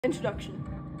Introduction.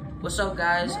 What's up,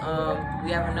 guys?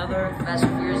 We have another Fast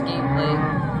and Furious gameplay,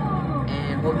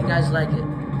 and hope you guys like it.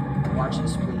 Watch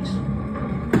this, please.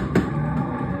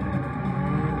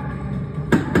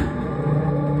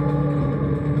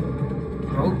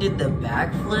 Bro did the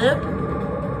backflip?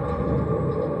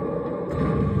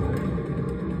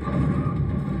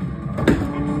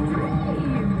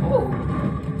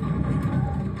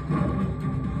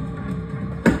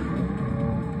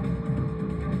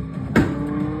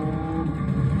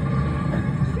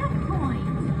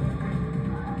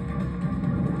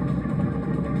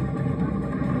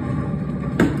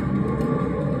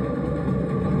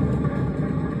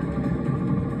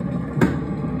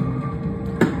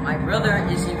 My brother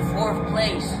is in 4th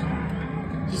place.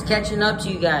 He's catching up to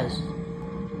you guys.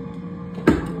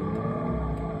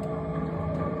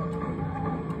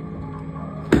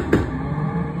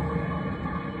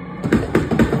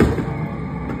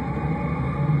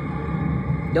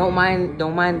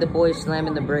 Don't mind the boy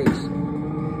slamming the brakes.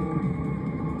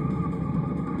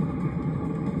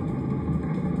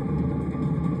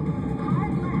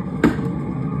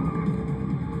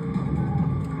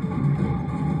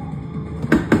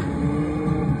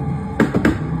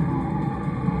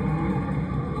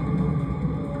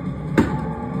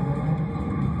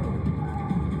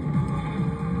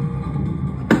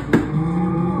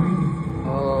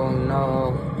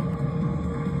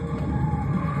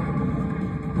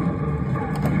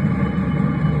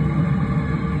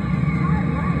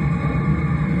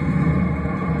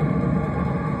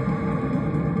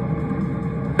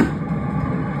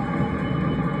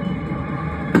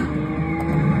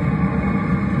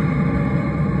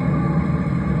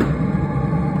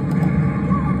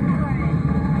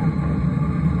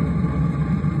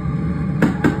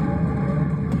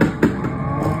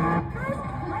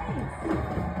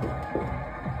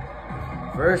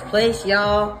 First place,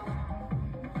 y'all.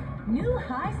 New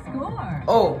high score.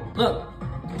 Oh, look.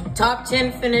 Top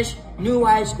 10 finish, new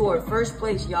high score. First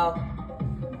place, y'all.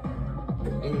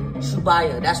 In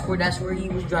Shubaya. That's where he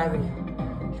was driving.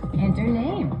 Enter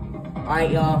name.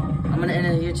 Alright, y'all. I'm gonna end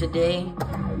it here today.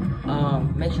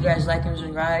 Make sure you guys like and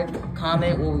subscribe.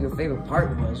 Comment what your favorite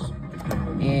part was.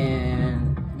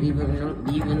 And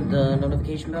leaving the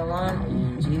notification bell on.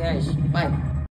 And see you guys. Bye.